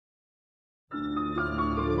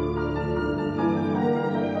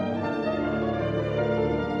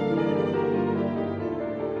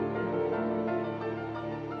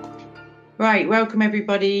Right, welcome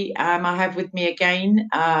everybody. I have with me again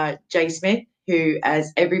Jay Smith, who,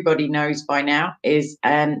 as everybody knows by now, is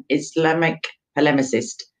an Islamic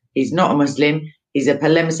polemicist. He's not a Muslim, he's a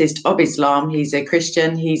polemicist of Islam. He's a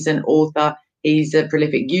Christian, he's an author, he's a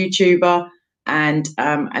prolific YouTuber, and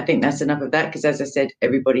I think that's enough of that because, as I said,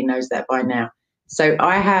 everybody knows that by now. So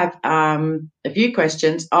I have a few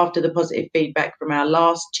questions after the positive feedback from our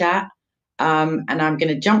last chat, and I'm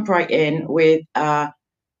going to jump right in with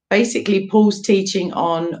basically Paul's teaching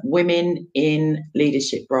on women in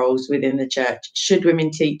leadership roles within the church. Should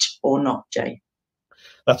women teach or not, Jay?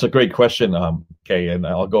 That's a great question, Kay, and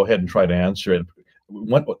I'll go ahead and try to answer it.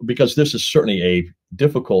 Because this is certainly a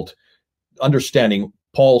difficult understanding.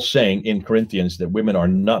 Paul saying in Corinthians that women are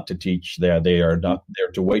not to teach, they are not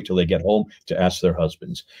there to wait till they get home to ask their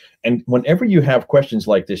husbands. And whenever you have questions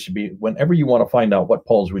like this, whenever you want to find out what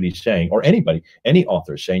Paul's really saying, or any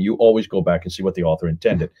author is saying, you always go back and see what the author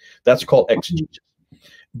intended. That's called exegesis.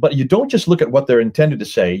 But you don't just look at what they're intended to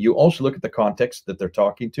say. You also look at the context that they're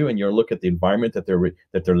talking to, and you look at the environment that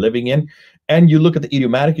they're living in, and you look at the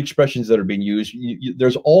idiomatic expressions that are being used.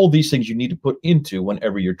 There's all these things you need to put into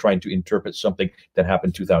whenever you're trying to interpret something that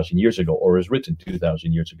happened 2,000 years ago or is written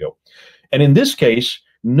 2,000 years ago. And in this case,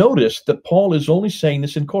 notice that Paul is only saying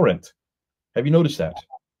this in Corinth. Have you noticed that?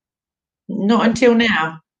 Not until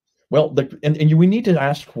now. Well, we need to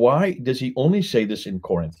ask, why does he only say this in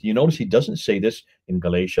Corinth? You notice he doesn't say this in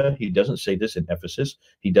Galatia. He doesn't say this in Ephesus.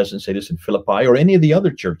 He doesn't say this in Philippi or any of the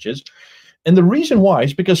other churches. And the reason why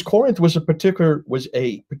is because Corinth was a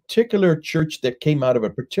particular church that came out of a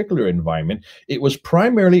particular environment. It was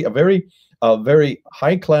primarily a very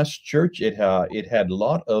high-class church. It had a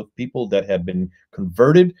lot of people that had been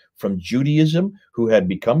converted from Judaism who had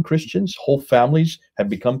become Christians. Whole families had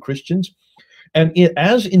become Christians. And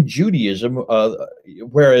as in Judaism,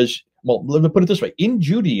 whereas, well, let me put it this way. In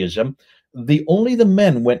Judaism, only the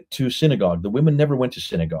men went to synagogue. The women never went to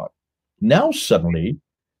synagogue. Now, suddenly,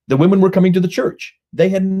 the women were coming to the church. They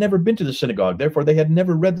had never been to the synagogue. Therefore, they had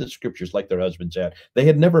never read the scriptures like their husbands had. They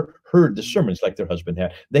had never heard the sermons like their husband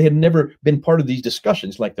had. They had never been part of these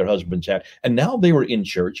discussions like their husbands had. And now they were in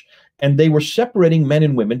church, and they were separating men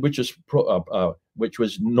and women, which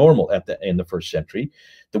was normal in the first century.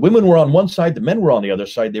 The women were on one side, the men were on the other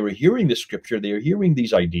side. They were hearing the scripture. They were hearing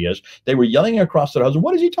these ideas. They were yelling across their husband,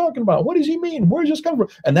 what is he talking about? What does he mean? Where does this come from?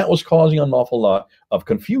 And that was causing an awful lot of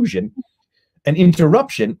confusion and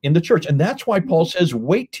interruption in the church. And that's why Paul says,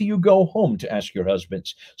 wait till you go home to ask your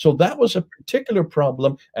husbands. So that was a particular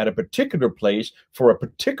problem at a particular place for a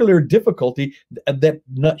particular difficulty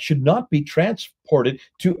that should not be transported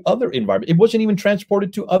to other environments. It wasn't even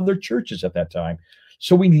transported to other churches at that time.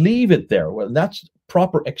 So we leave it there. Well, that's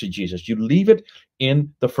proper exegesis. You leave it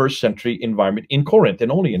in the first century environment in Corinth,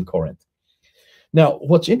 and only in Corinth. Now,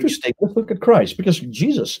 what's interesting, let's look at Christ, because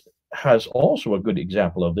Jesus has also a good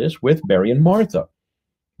example of this with Mary and Martha.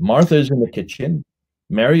 Martha is in the kitchen.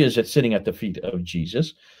 Mary is sitting at the feet of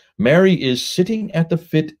Jesus. Mary is sitting at the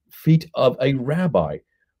feet of a rabbi.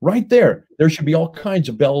 Right there, there should be all kinds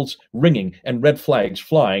of bells ringing and red flags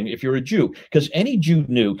flying if you're a Jew, because any Jew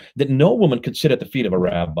knew that no woman could sit at the feet of a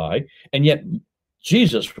rabbi, and yet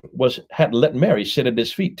Jesus had let Mary sit at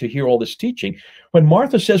his feet to hear all this teaching. When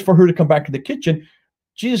Martha says for her to come back to the kitchen,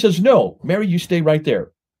 Jesus says, no, Mary, you stay right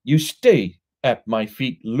there. You stay at my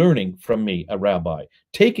feet learning from me, a rabbi,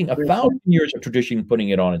 taking 1,000 years of tradition and putting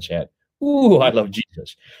it on its head. Ooh, I love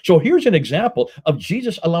Jesus. So here's an example of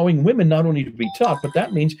Jesus allowing women not only to be taught, but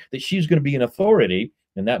that means that she's going to be an authority,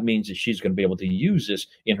 and that means that she's going to be able to use this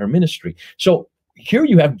in her ministry. So here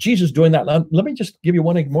you have Jesus doing that. Now, let me just give you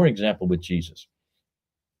one more example with Jesus.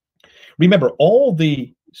 Remember, all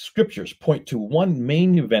the scriptures point to one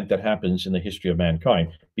main event that happens in the history of mankind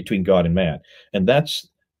between God and man, and that's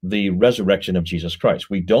the resurrection of Jesus Christ.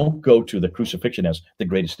 We don't go to the crucifixion as the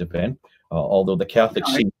greatest event, although the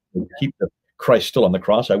Catholics seem to keep Christ still on the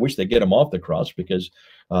cross. I wish they get him off the cross, because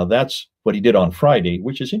that's what he did on Friday,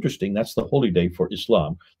 which is interesting. That's the holy day for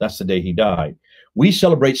Islam. That's the day he died. We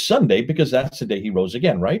celebrate Sunday because that's the day he rose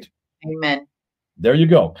again, right? Amen. There you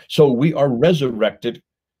go. So we are resurrected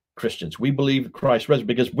Christians. We believe Christ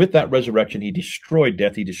resurrected, because with that resurrection, he destroyed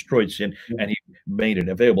death, he destroyed sin, and he made it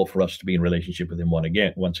available for us to be in relationship with him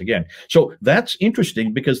once again. So that's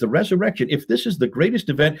interesting, because the resurrection, if this is the greatest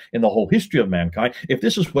event in the whole history of mankind, if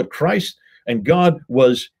this is what Christ and God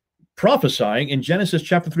was prophesying in Genesis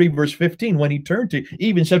chapter 3, verse 15, when he turned to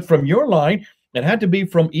Eve and said, from your line, it had to be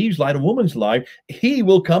from Eve's line, a woman's line, he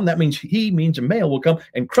will come. That means he means a male will come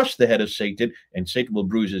and crush the head of Satan, and Satan will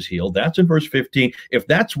bruise his heel. That's in verse 15. If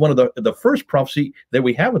that's one of the first prophecy that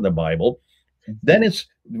we have in the Bible, Then it's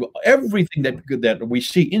everything that we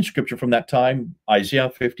see in Scripture from that time, Isaiah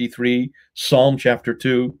 53, Psalm chapter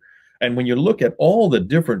 2. And when you look at all the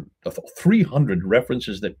different 300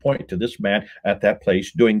 references that point to this man at that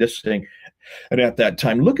place doing this thing, and at that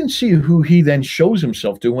time, look and see who he then shows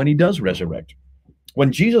himself to when he does resurrect.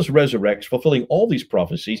 When Jesus resurrects, fulfilling all these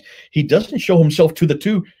prophecies, he doesn't show himself to the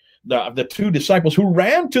two disciples who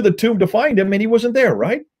ran to the tomb to find him, and he wasn't there,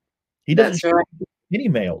 right? He doesn't show any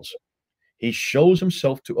males. He shows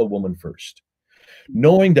himself to a woman first,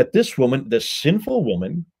 knowing that this woman, this sinful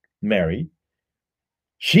woman, Mary,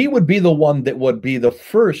 she would be the one that would be the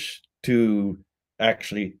first to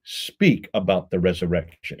actually speak about the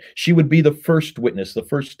resurrection. She would be the first witness, the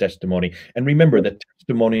first testimony. And remember, the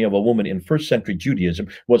testimony of a woman in first century Judaism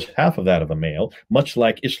was half of that of a male, much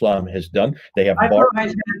like Islam has done. They have I've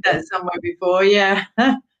heard that somewhere before, yeah.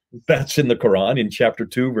 That's in the Quran in chapter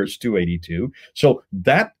 2, verse 282. So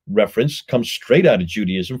that reference comes straight out of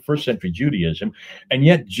Judaism, first century Judaism. And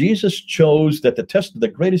yet Jesus chose that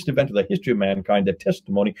the greatest event of the history of mankind, the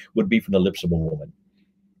testimony would be from the lips of a woman.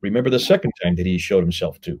 Remember, the second time that he showed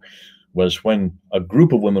himself to was when a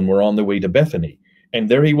group of women were on their way to Bethany. And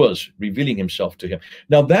there he was, revealing himself to him.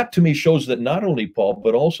 Now, that to me shows that not only Paul,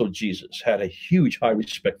 but also Jesus had a huge high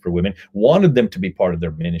respect for women, wanted them to be part of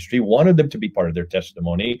their ministry, wanted them to be part of their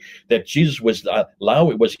testimony, that Jesus was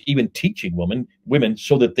even teaching women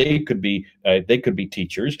so that they could be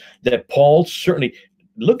teachers, that Paul certainly,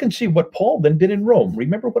 look and see what Paul then did in Rome.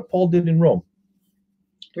 Remember what Paul did in Rome?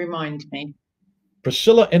 Remind me.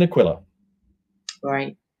 Priscilla and Aquila.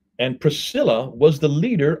 Right. And Priscilla was the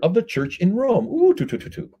leader of the church in Rome. Ooh,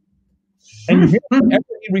 And whenever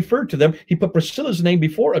he referred to them, he put Priscilla's name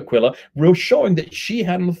before Aquila, showing that she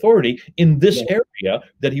had an authority in this area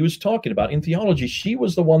that he was talking about. In theology, she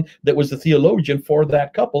was the one that was the theologian for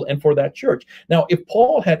that couple and for that church. Now, if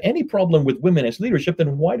Paul had any problem with women as leadership,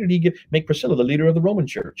 then why did he make Priscilla the leader of the Roman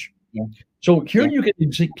church? Yeah. So here you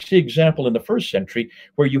can see example in the first century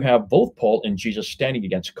where you have both Paul and Jesus standing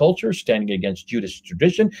against culture, standing against Jewish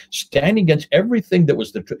tradition, standing against everything that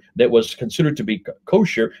was considered to be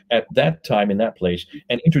kosher at that time in that place,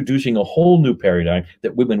 and introducing a whole new paradigm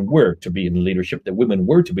that women were to be in leadership, that women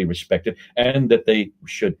were to be respected, and that they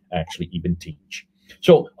should actually even teach.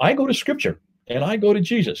 So I go to Scripture, and I go to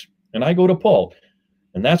Jesus, and I go to Paul.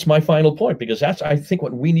 And that's my final point, because that's, I think,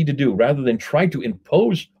 what we need to do. Rather than try to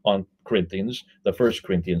impose on Corinthians, the first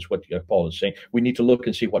Corinthians, what Paul is saying, we need to look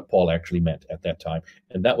and see what Paul actually meant at that time.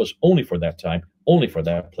 And that was only for that time, only for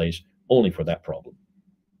that place, only for that problem.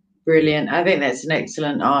 Brilliant. I think that's an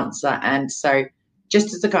excellent answer. And so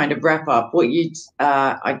just as a kind of wrap up, what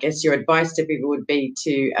I guess your advice to people would be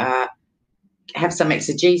to have some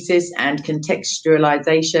exegesis and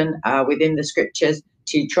contextualization within the scriptures,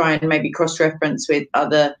 to try and maybe cross-reference with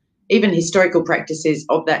other, even historical practices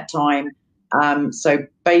of that time. So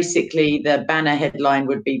basically the banner headline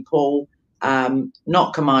would be Paul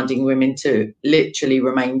not commanding women to literally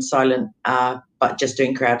remain silent, but just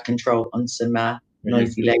doing crowd control on some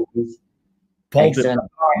noisy ladies. Paul Excellent. Did not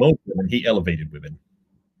promote women, he elevated women.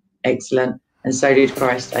 Excellent. And so did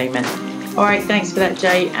Christ. Amen. All right, thanks for that,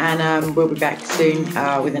 Jay. And we'll be back soon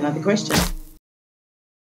with another question.